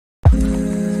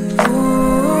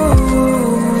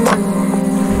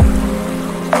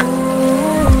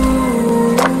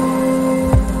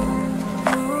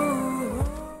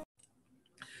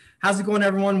How's it going,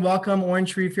 everyone? Welcome.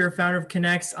 Orange Reid here, founder of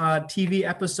Konnex, TV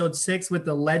episode 6 with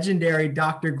the legendary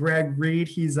Dr. Greg Reid.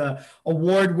 He's a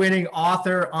award-winning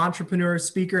author, entrepreneur,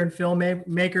 speaker, and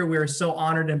filmmaker. We are so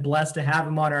honored and blessed to have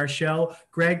him on our show.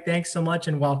 Greg, thanks so much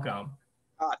and welcome.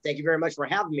 Thank you very much for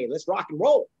having me. Let's rock and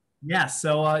roll. Yes.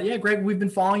 So Greg, we've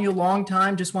been following you a long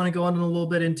time. Just want to go on a little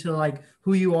bit into like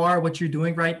who you are, what you're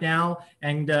doing right now,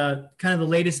 and kind of the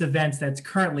latest events that's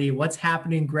currently what's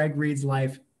happening in Greg Reid's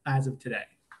life as of today.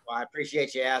 Well, I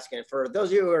appreciate you asking. For those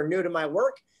of you who are new to my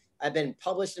work, I've been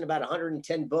published in about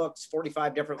 110 books,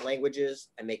 45 different languages.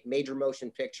 I make major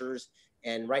motion pictures.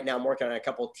 And right now I'm working on a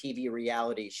couple of TV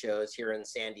reality shows here in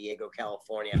San Diego,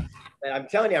 California. And I'm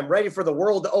telling you, I'm ready for the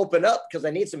world to open up because I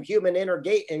need some human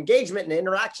engagement and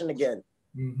interaction again.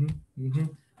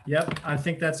 Yep. I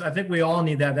think we all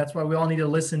need that. That's why we all need to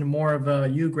listen to more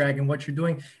of you, Greg, and what you're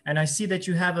doing. And I see that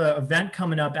you have an event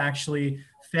coming up actually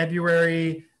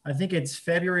February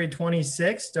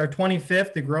 26th or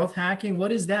 25th, the growth hacking.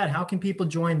 What is that? How can people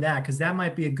join that? Because that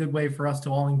might be a good way for us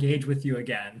to all engage with you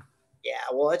again. Yeah,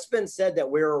 well, it's been said that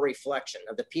we're a reflection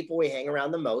of the people we hang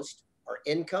around the most. Our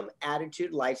income,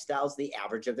 attitude, lifestyles, the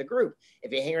average of the group.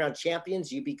 If you hang around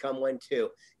champions, you become one too.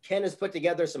 Ken has put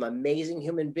together some amazing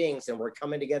human beings, and we're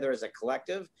coming together as a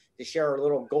collective to share our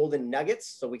little golden nuggets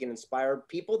so we can inspire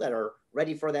people that are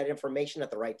ready for that information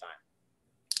at the right time.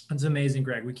 That's amazing,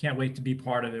 Greg. We can't wait to be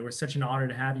part of it. We're such an honor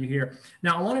to have you here.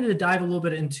 Now, I wanted to dive a little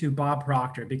bit into Bob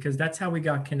Proctor because that's how we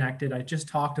got connected. I just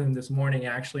talked to him this morning,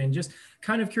 actually, and just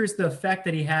kind of curious the effect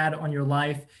that he had on your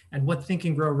life and what Think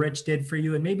and Grow Rich did for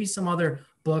you, and maybe some other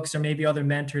books or maybe other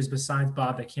mentors besides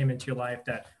Bob that came into your life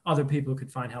that other people could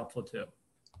find helpful too.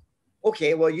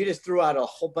 Okay, well, you just threw out a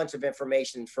whole bunch of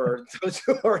information for those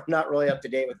who are not really up to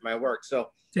date with my work. So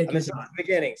I'm going to start at the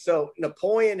beginning. So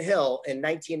Napoleon Hill in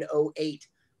 1908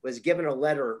 was given a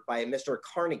letter by Mr.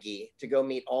 Carnegie to go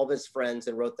meet all of his friends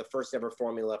and wrote the first ever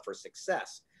formula for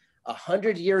success.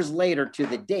 100 years later to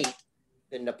the date,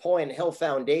 the Napoleon Hill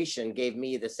Foundation gave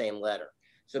me the same letter.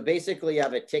 So basically I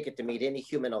have a ticket to meet any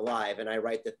human alive, and I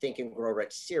write the Think and Grow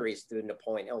Rich series through the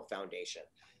Napoleon Hill Foundation.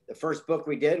 The first book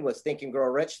we did was Think and Grow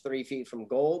Rich, 3 Feet from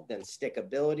Gold, then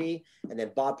Stickability, and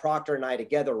then Bob Proctor and I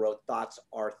together wrote Thoughts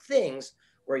Are Things,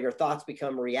 where your thoughts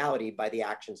become reality by the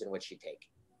actions in which you take.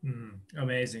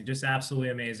 Amazing. Just absolutely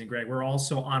amazing, Greg. We're all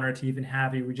so honored to even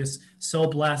have you. We're just so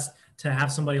blessed to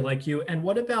have somebody like you. And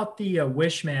what about the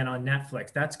Wish Man on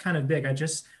Netflix? That's kind of big. I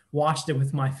just watched it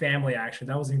with my family, actually.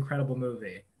 That was an incredible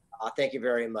movie. Thank you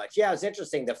very much. Yeah, it's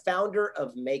interesting. The founder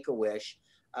of Make-A-Wish,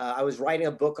 I was writing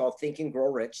a book called Think and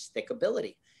Grow Rich,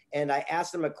 Stickability. And I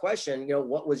asked him a question,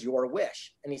 what was your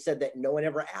wish? And he said that no one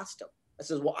ever asked him. I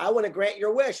said, well, I want to grant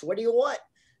your wish. What do you want?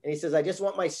 And he says, I just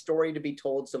want my story to be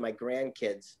told so my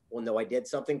grandkids will know I did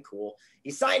something cool.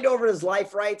 He signed over his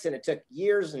life rights, and it took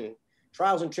years and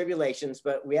trials and tribulations,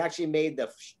 but we actually made the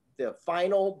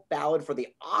final ballot for the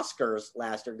Oscars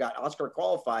last year, got Oscar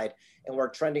qualified, and we're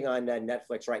trending on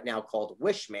Netflix right now called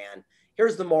Wish Man.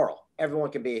 Here's the moral.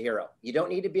 Everyone can be a hero. You don't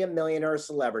need to be a millionaire or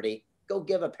celebrity. Go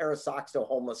give a pair of socks to a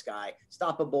homeless guy.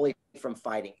 Stop a bully from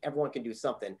fighting. Everyone can do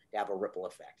something to have a ripple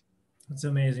effect. That's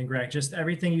amazing, Greg. Just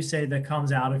everything you say that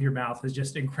comes out of your mouth is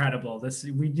just incredible.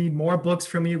 We need more books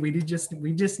from you. We just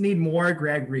need more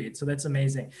Greg Reid. So that's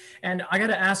amazing. And I got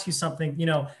to ask you something,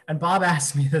 and Bob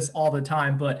asks me this all the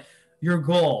time, but your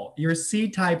goal, your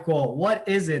C-type goal, what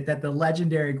is it that the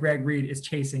legendary Greg Reid is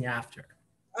chasing after?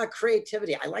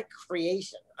 Creativity. I like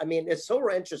creation. I mean, it's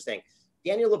so interesting.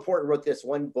 Daniel Laporte wrote this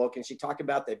one book, and she talked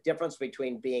about the difference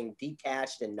between being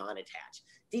detached and non-attached.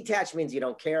 Detached means you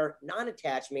don't care.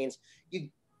 Non-attached means you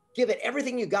give it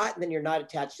everything you got, and then you're not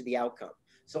attached to the outcome.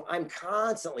 So I'm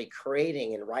constantly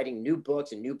creating and writing new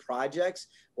books and new projects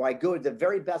where I go to the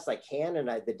very best I can, and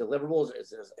the deliverables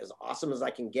is as awesome as I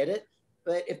can get it.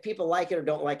 But if people like it or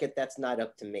don't like it, that's not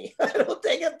up to me. I don't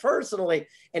take it personally.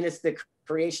 And it's the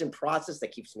creation process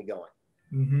that keeps me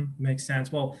going. Makes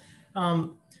sense. Well,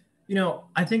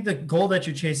 I think the goal that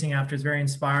you're chasing after is very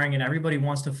inspiring, and everybody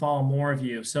wants to follow more of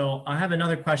you. So I have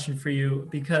another question for you,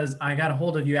 because I got a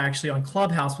hold of you actually on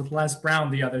Clubhouse with Les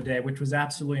Brown the other day, which was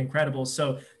absolutely incredible.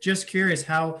 So just curious,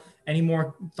 any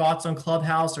more thoughts on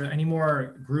Clubhouse or any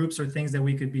more groups or things that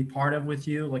we could be part of with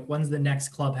you? Like, when's the next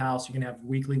Clubhouse? You're going to have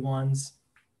weekly ones?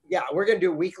 Yeah, we're going to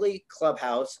do weekly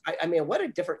Clubhouse. I mean, what a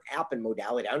different app and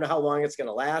modality. I don't know how long it's going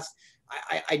to last.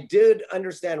 I did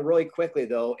understand really quickly,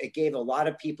 though, it gave a lot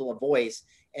of people a voice.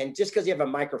 And just because you have a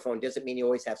microphone doesn't mean you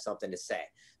always have something to say.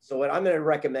 So what I'm going to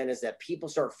recommend is that people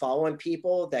start following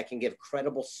people that can give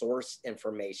credible source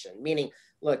information. Meaning,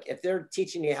 look, if they're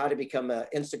teaching you how to become an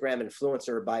Instagram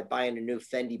influencer by buying a new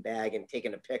Fendi bag and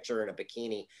taking a picture in a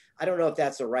bikini, I don't know if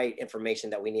that's the right information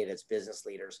that we need as business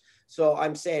leaders. So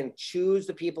I'm saying choose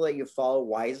the people that you follow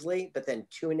wisely, but then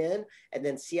tune in and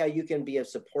then see how you can be of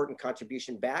support and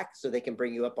contribution back so they can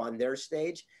bring you up on their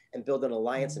stage and build an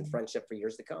alliance and friendship for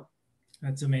years to come.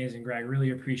 That's amazing, Greg.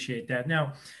 Really appreciate that.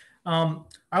 Now, I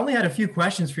only had a few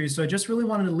questions for you, so I just really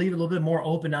wanted to leave it a little bit more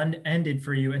open-ended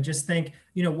for you and just think,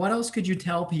 what else could you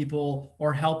tell people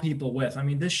or help people with? I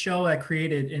mean, this show I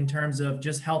created in terms of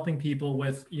just helping people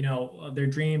with, their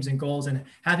dreams and goals and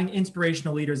having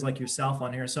inspirational leaders like yourself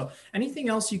on here. So anything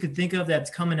else you could think of that's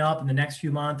coming up in the next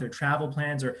few months or travel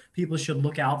plans or people should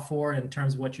look out for in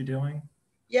terms of what you're doing?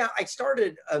 Yeah, I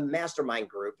started a mastermind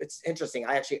group. It's interesting.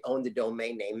 I actually own the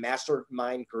domain name,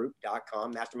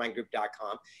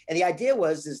 mastermindgroup.com. And the idea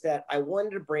is that I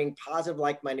wanted to bring positive,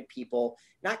 like-minded people,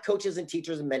 not coaches and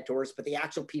teachers and mentors, but the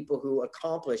actual people who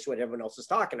accomplish what everyone else is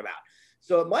talking about.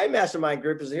 So my mastermind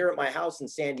group is here at my house in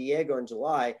San Diego in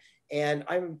July. And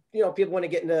people want to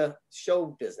get into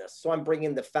show business. So I'm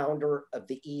bringing the founder of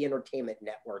the E Entertainment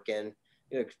Network in,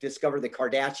 discover the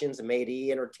Kardashians and made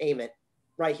E Entertainment.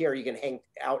 Right here, you can hang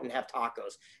out and have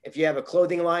tacos. If you have a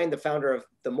clothing line, the founder of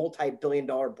the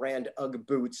multi-billion-dollar brand UGG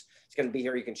boots is going to be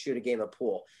here. You can shoot a game of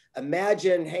pool.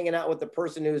 Imagine hanging out with the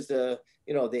person who's the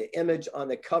image on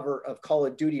the cover of Call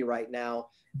of Duty right now.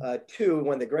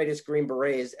 One of the greatest Green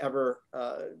Berets ever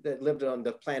that lived on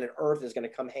the planet Earth is going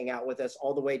to come hang out with us,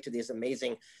 all the way to these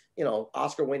amazing,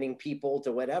 Oscar-winning people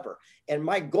to whatever. And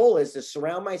my goal is to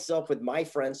surround myself with my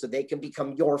friends so they can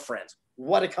become your friends.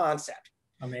 What a concept.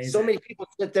 Amazing. So many people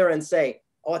sit there and say,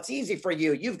 oh, it's easy for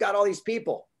you. You've got all these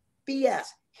people. BS.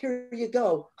 Here you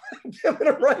go. I'm giving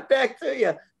it right back to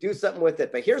you. Do something with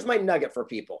it. But here's my nugget for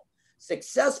people.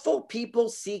 Successful people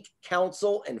seek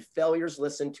counsel and failures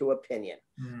listen to opinion.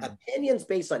 Opinions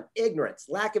based on ignorance,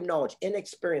 lack of knowledge,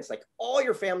 inexperience, like all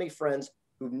your family friends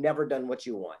who've never done what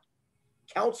you want.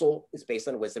 Counsel is based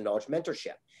on wisdom, knowledge,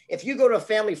 mentorship. If you go to a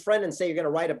family friend and say you're going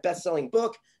to write a best-selling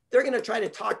book, they're going to try to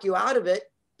talk you out of it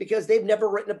because they've never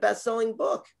written a best-selling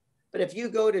book. But if you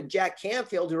go to Jack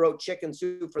Canfield, who wrote Chicken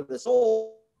Soup for the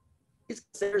Soul, he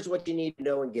considers what you need to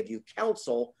know and give you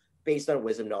counsel based on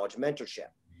wisdom, knowledge, mentorship.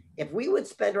 If we would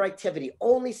spend our activity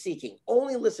only seeking,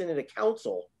 only listening to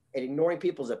counsel and ignoring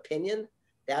people's opinion,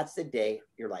 that's the day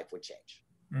your life would change.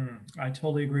 I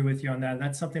totally agree with you on that.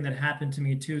 That's something that happened to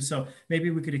me too. So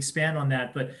maybe we could expand on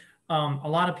that. But a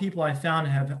lot of people I found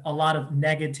have a lot of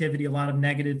negativity, a lot of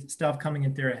negative stuff coming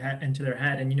into their head. And,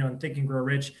 in Think and Grow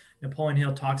Rich, Napoleon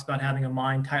Hill talks about having a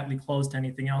mind tightly closed to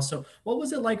anything else. So what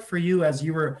was it like for you as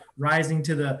you were rising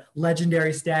to the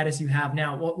legendary status you have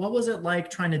now? What was it like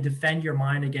trying to defend your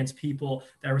mind against people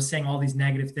that were saying all these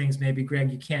negative things? Maybe, Greg,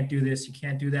 you can't do this, you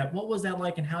can't do that. What was that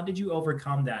like? And how did you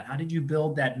overcome that? How did you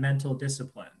build that mental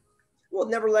discipline? Well,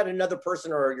 never let another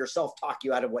person or yourself talk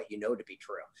you out of what you know to be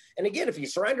true. And again, if you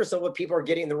surround yourself with people who are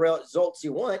getting the results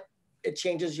you want, it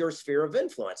changes your sphere of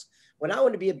influence. When I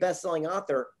wanted to be a best-selling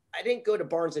author, I didn't go to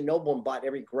Barnes and Noble and bought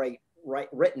every great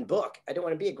written book. I didn't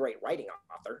want to be a great writing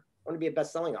author. I want to be a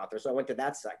best-selling author. So I went to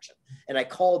that section and I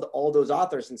called all those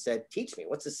authors and said, teach me,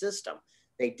 what's the system?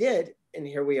 They did. And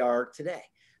here we are today.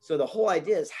 So the whole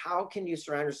idea is, how can you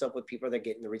surround yourself with people that are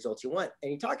getting the results you want?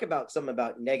 And you talk about something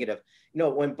about negative.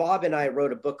 When Bob and I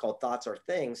wrote a book called Thoughts Are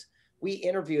Things, we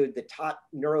interviewed the top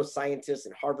neuroscientists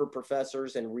and Harvard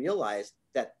professors and realized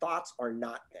that thoughts are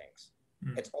not things.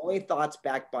 It's only thoughts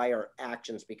backed by our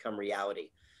actions become reality.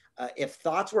 If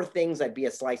thoughts were things, I'd be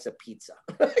a slice of pizza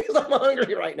because I'm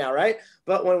hungry right now, right?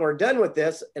 But when we're done with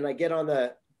this and I get on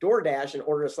the DoorDash and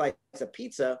order a slice of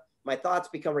pizza, my thoughts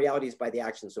become realities by the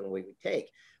actions that we take.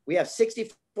 We have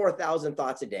 64,000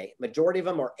 thoughts a day. Majority of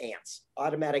them are ants,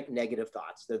 automatic negative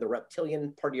thoughts. They're the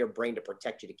reptilian part of your brain to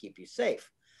protect you, to keep you safe.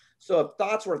 So if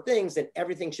thoughts were things, then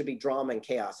everything should be drama and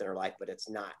chaos in our life, but it's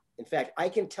not. In fact, I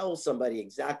can tell somebody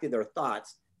exactly their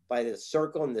thoughts by the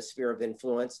circle and the sphere of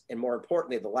influence, and more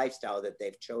importantly, the lifestyle that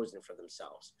they've chosen for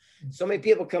themselves. So many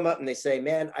people come up and they say,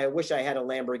 man, I wish I had a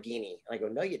Lamborghini. And I go,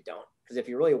 no, you don't. Because if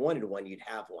you really wanted one, you'd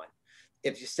have one.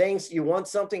 If you're saying you want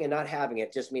something and not having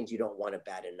it, just means you don't want it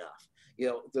bad enough.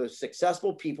 The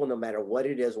successful people, no matter what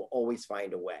it is, will always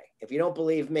find a way. If you don't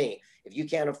believe me, if you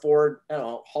can't afford,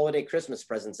 holiday Christmas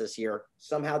presents this year,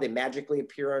 somehow they magically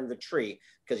appear under the tree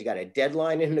because you got a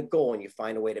deadline and a goal and you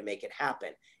find a way to make it happen.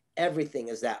 Everything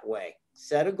is that way.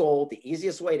 Set a goal. The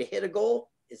easiest way to hit a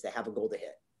goal is to have a goal to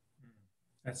hit.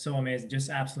 That's so amazing. Just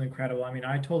absolutely incredible. I mean,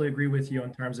 I totally agree with you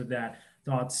in terms of that.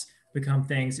 Thoughts become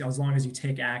things as long as you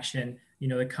take action,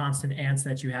 the constant ants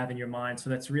that you have in your mind. So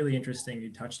that's really interesting.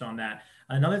 You touched on that.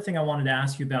 Another thing I wanted to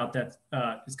ask you about that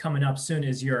is coming up soon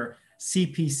is your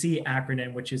CPC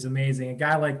acronym, which is amazing. A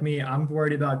guy like me, I'm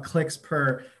worried about clicks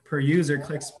per user,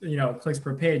 clicks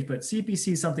per page, but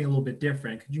CPC is something a little bit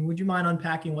different. Would you mind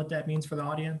unpacking what that means for the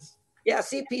audience? Yeah,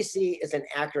 CPC is an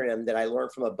acronym that I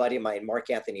learned from a buddy of mine, Mark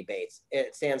Anthony Bates.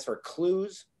 It stands for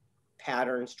Clues,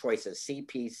 Patterns, Choices,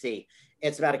 CPC.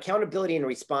 It's about accountability and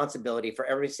responsibility for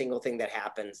every single thing that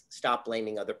happens. Stop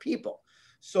blaming other people.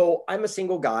 So I'm a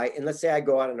single guy, and let's say I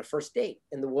go out on a first date,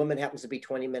 and the woman happens to be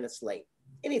 20 minutes late.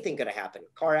 Anything could have happened.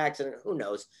 Car accident, who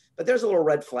knows? But there's a little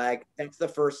red flag. That's the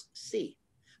first C.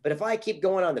 But if I keep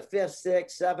going on the fifth,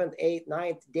 sixth, seventh, eighth,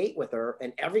 ninth date with her,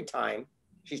 and every time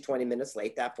she's 20 minutes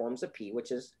late, that forms a P,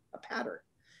 which is a pattern.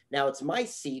 Now it's my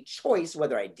C, choice,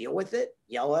 whether I deal with it,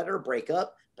 yell at her, break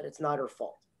up, but it's not her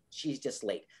fault. She's just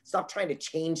late. Stop trying to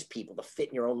change people to fit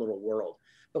in your own little world.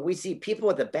 But we see people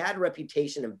with a bad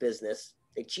reputation in business.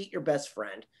 They cheat your best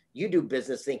friend. You do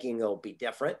business thinking it'll be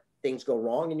different. Things go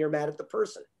wrong and you're mad at the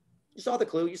person. You saw the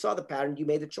clue, you saw the pattern, you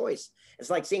made the choice. It's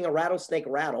like seeing a rattlesnake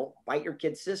rattle, bite your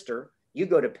kid's sister. You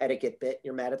go to pet it, get bit,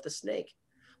 you're mad at the snake.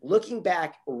 Looking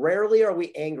back, rarely are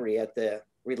we angry at the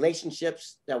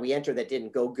relationships that we enter that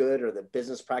didn't go good or the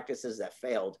business practices that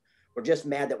failed. We're just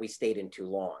mad that we stayed in too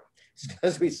long. It's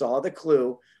because we saw the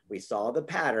clue, we saw the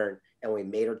pattern, and we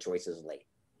made our choices late.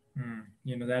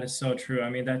 That is so true. I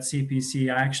mean, that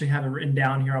CPC, I actually have it written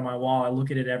down here on my wall. I look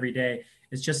at it every day.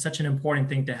 It's just such an important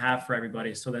thing to have for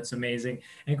everybody. So that's amazing.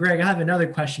 And Greg, I have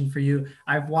another question for you.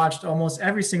 I've watched almost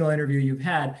every single interview you've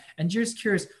had, and just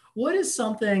curious, what is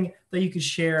something that you could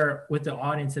share with the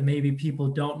audience that maybe people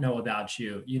don't know about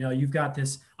you? You've got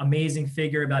this amazing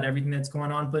figure about everything that's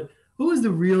going on, but who is the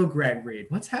real Greg Reid?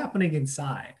 What's happening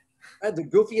inside? I'm the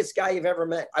goofiest guy you've ever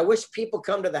met. I wish people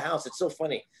come to the house. It's so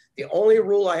funny. The only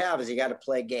rule I have is you got to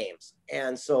play games.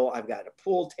 And so I've got a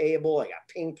pool table, I got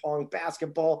ping pong,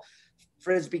 basketball,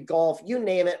 frisbee golf, you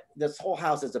name it. This whole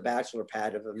house is a bachelor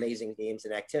pad of amazing games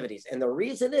and activities. And the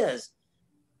reason is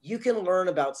you can learn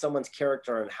about someone's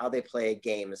character and how they play a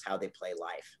game is how they play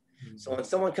life. Mm-hmm. So when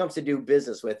someone comes to do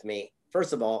business with me,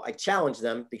 first of all, I challenge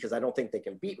them because I don't think they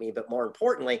can beat me. But more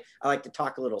importantly, I like to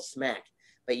talk a little smack.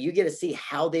 But you get to see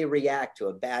how they react to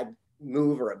a bad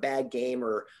move or a bad game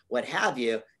or what have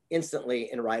you instantly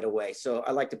and right away. So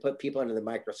I like to put people under the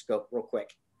microscope real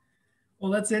quick.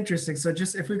 Well, that's interesting. So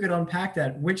just if we could unpack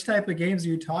that, which type of games are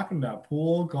you talking about?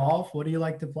 Pool, golf? What do you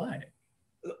like to play?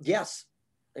 Yes,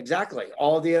 exactly.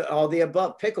 All the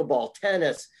above: pickleball,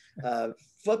 tennis,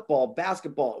 football,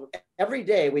 basketball. Every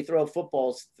day we throw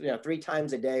footballs, 3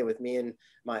 times a day with me and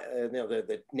my,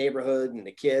 the neighborhood and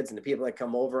the kids and the people that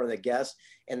come over and the guests.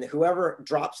 And whoever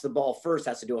drops the ball first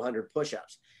has to do 100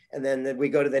 push-ups. And then we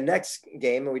go to the next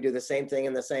game and we do the same thing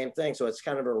and the same thing. So it's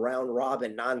kind of a round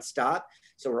robin nonstop.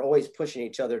 So we're always pushing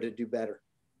each other to do better.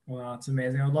 Wow, it's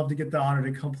amazing. I'd love to get the honor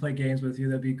to come play games with you.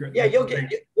 That'd be great. Yeah, you'll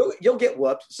get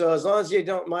whooped. So as long as you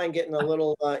don't mind getting a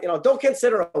little, don't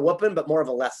consider a whooping, but more of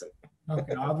a lesson.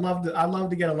 Okay, I'd love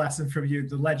to get a lesson from you,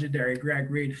 the legendary Greg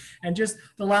Reid. And just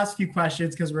the last few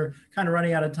questions, because we're kind of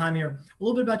running out of time here. A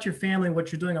little bit about your family, what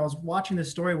you're doing. I was watching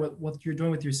this story with what you're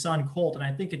doing with your son, Colt, and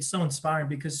I think it's so inspiring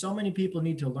because so many people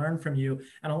need to learn from you.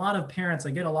 And a lot of parents, I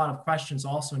get a lot of questions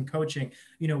also in coaching.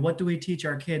 What do we teach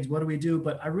our kids? What do we do?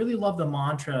 But I really love the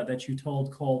mantra that you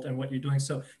told Colt and what you're doing.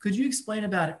 So could you explain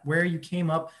about where you came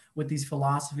up with these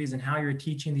philosophies and how you're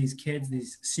teaching these kids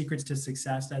these secrets to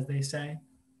success, as they say?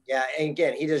 Yeah, and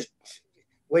again,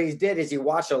 what he did is he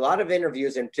watched a lot of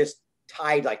interviews and just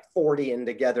tied like 40 in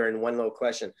together in one little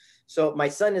question. So my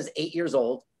son is 8 years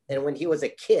old, and when he was a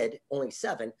kid, only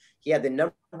 7, he had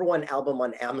the #1 album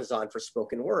on Amazon for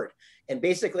spoken word. And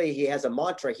basically, he has a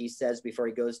mantra he says before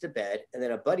he goes to bed. And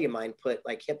then a buddy of mine put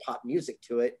like hip hop music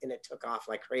to it, and it took off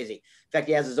like crazy. In fact,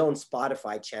 he has his own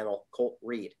Spotify channel, Colt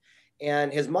Reid.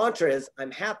 And his mantra is,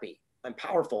 "I'm happy. I'm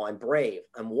powerful, I'm brave,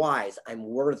 I'm wise, I'm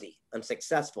worthy, I'm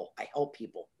successful, I help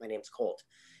people. My name's Colt."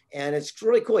 And it's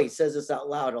really cool. He says this out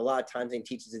loud a lot of times and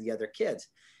teaches to the other kids.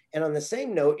 And on the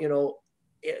same note,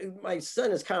 my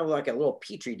son is kind of like a little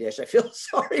petri dish. I feel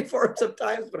sorry for him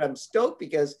sometimes, but I'm stoked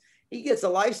because he gets a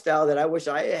lifestyle that I wish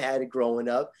I had growing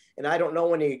up. And I don't know,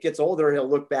 when he gets older, he'll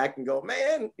look back and go,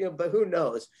 man, but who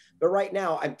knows? But right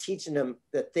now I'm teaching him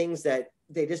the things that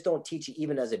they just don't teach you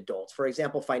even as adults. For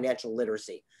example, financial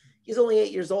literacy. He's only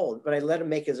 8 years old, but I let him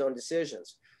make his own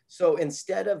decisions. So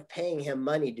instead of paying him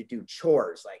money to do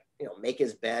chores, like, make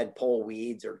his bed, pull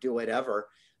weeds, or do whatever,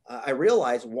 I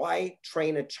realized, why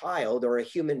train a child or a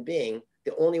human being?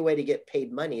 The only way to get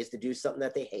paid money is to do something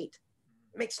that they hate.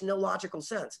 It makes no logical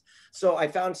sense. So I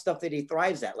found stuff that he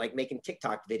thrives at, like making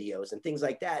TikTok videos and things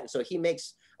like that. And so he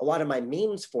makes a lot of my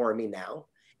memes for me now.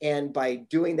 And by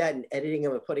doing that and editing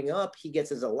them and putting them up, he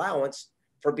gets his allowance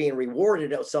for being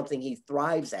rewarded at something he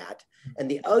thrives at. And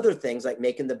the other things like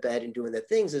making the bed and doing the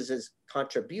things is his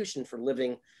contribution for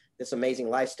living this amazing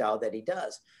lifestyle that he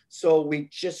does. So we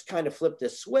just kind of flipped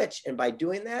this switch. And by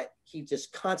doing that, he's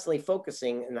just constantly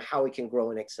focusing on how he can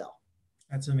grow and excel.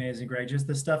 That's amazing, Greg. Just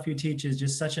the stuff you teach is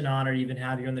just such an honor to even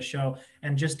have you on the show.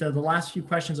 And just the last few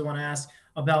questions I want to ask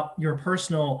about your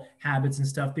personal habits and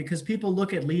stuff, because people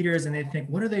look at leaders and they think,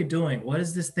 what are they doing? What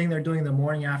is this thing they're doing in the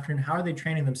morning, afternoon? How are they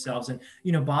training themselves? And,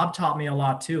 Bob taught me a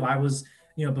lot too. I was,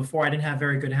 before I didn't have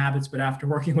very good habits, but after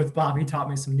working with Bob, he taught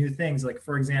me some new things, like,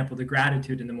 for example, the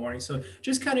gratitude in the morning. So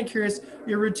just kind of curious,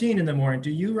 your routine in the morning.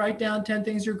 Do you write down 10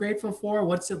 things you're grateful for?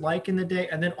 What's it like in the day?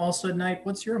 And then also at night,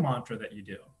 what's your mantra that you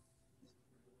do?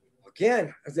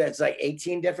 Again, that's like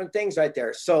 18 different things right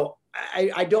there. So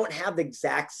I don't have the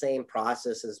exact same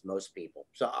process as most people.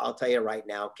 So I'll tell you right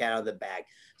now, cat out of the bag.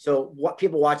 So what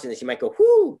people watching this, you might go,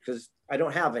 whoo, because I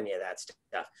don't have any of that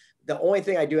stuff. The only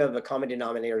thing I do have a common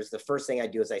denominator is the first thing I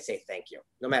do is I say thank you,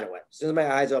 no matter what. As soon as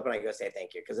my eyes open, I go say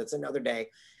thank you because it's another day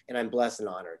and I'm blessed and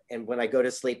honored. And when I go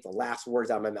to sleep, the last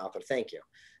words out of my mouth are thank you.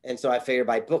 And so I figure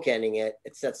by bookending it,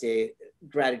 it sets a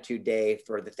gratitude day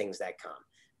for the things that come.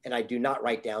 And I do not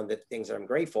write down the things that I'm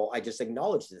grateful. I just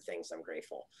acknowledge the things I'm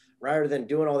grateful. Rather than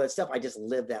doing all that stuff, I just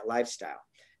live that lifestyle.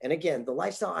 And again, the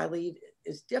lifestyle I lead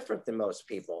is different than most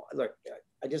people. Look,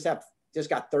 I just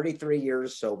got 33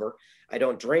 years sober. I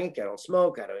don't drink, I don't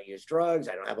smoke, I don't use drugs,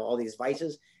 I don't have all these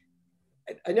vices.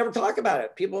 I never talk about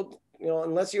it. People,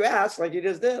 unless you ask, like you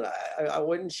just did, I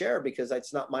wouldn't share because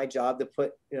it's not my job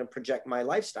to project my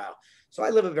lifestyle. So I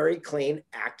live a very clean,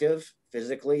 active,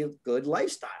 physically good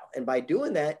lifestyle. And by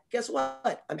doing that, guess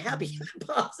what? I'm happy, I'm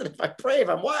positive, I'm brave,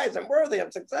 I'm wise, I'm worthy,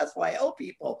 I'm successful, I help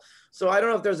people. So I don't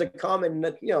know if there's a common,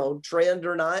 trend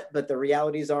or not, but the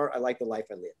realities are I like the life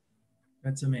I live.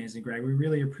 That's amazing, Greg. We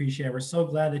really appreciate it. We're so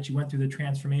glad that you went through the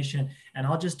transformation. And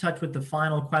I'll just touch with the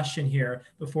final question here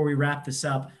before we wrap this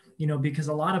up, because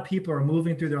a lot of people are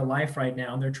moving through their life right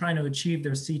now and they're trying to achieve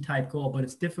their C-type goal, but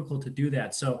it's difficult to do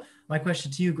that. So my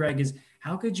question to you, Greg, is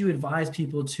how could you advise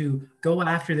people to go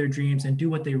after their dreams and do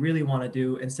what they really want to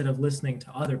do instead of listening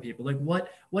to other people? Like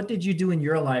what did you do in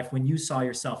your life when you saw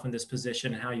yourself in this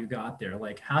position and how you got there?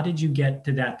 Like, how did you get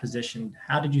to that position?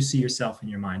 How did you see yourself in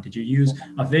your mind? Did you use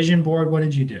a vision board? What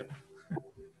did you do?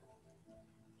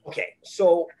 Okay,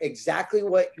 so exactly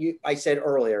what I said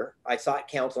earlier, I sought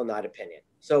counsel, not opinion.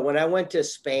 So when I went to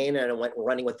Spain and I went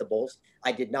running with the bulls,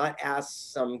 I did not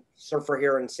ask some surfer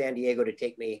here in San Diego to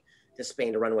take me to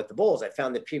Spain to run with the bulls. I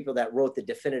found the people that wrote the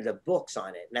definitive books on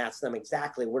it and asked them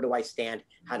exactly, where do I stand?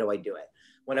 How do I do it?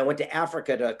 When I went to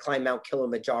Africa to climb Mount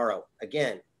Kilimanjaro,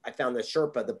 again, I found the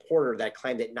Sherpa, the porter that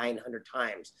climbed it 900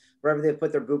 times. Wherever they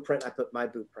put their boot print, I put my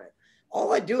boot print.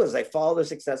 All I do is I follow the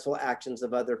successful actions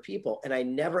of other people. And I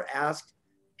never asked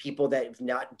people that have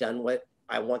not done what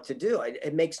I want to do.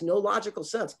 It makes no logical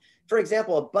sense. For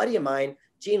example, a buddy of mine,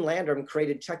 Gene Landrum,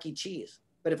 created Chuck E. Cheese.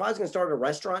 But if I was going to start a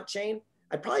restaurant chain,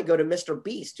 I'd probably go to Mr.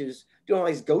 Beast, who's doing all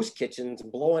these ghost kitchens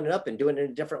and blowing it up and doing it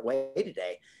in a different way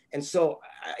today. And so,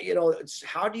 it's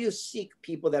how do you seek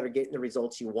people that are getting the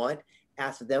results you want?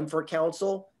 Ask them for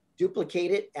counsel,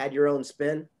 duplicate it, add your own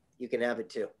spin. You can have it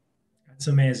too. That's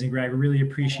amazing, Greg. We really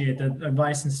appreciate the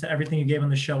advice and everything you gave on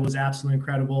the show was absolutely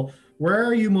incredible. Where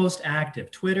are you most active?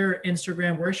 Twitter,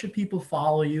 Instagram? Where should people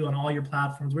follow you on all your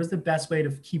platforms? Where's the best way to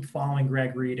keep following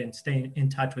Greg Reid and staying in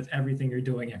touch with everything you're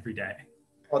doing every day?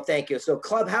 Well, thank you. So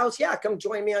Clubhouse, yeah, come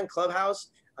join me on Clubhouse.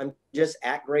 I'm just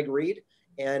at Greg Reid.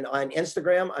 And on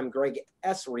Instagram, I'm Greg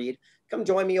S. Reid. Come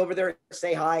join me over there.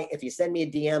 Say hi. If you send me a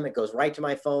DM, it goes right to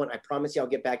my phone. I promise you I'll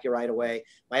get back to you right away.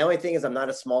 My only thing is I'm not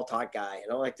a small talk guy. I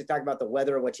don't like to talk about the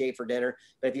weather or what you ate for dinner.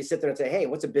 But if you sit there and say, hey,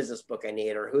 what's a business book I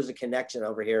need? Or who's a connection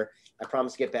over here? I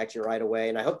promise to get back to you right away.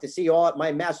 And I hope to see you all at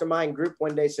my mastermind group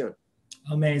one day soon.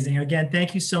 Amazing. Again,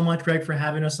 thank you so much, Greg, for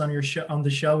having us on the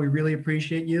show. We really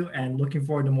appreciate you and looking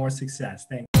forward to more success.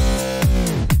 Thank you.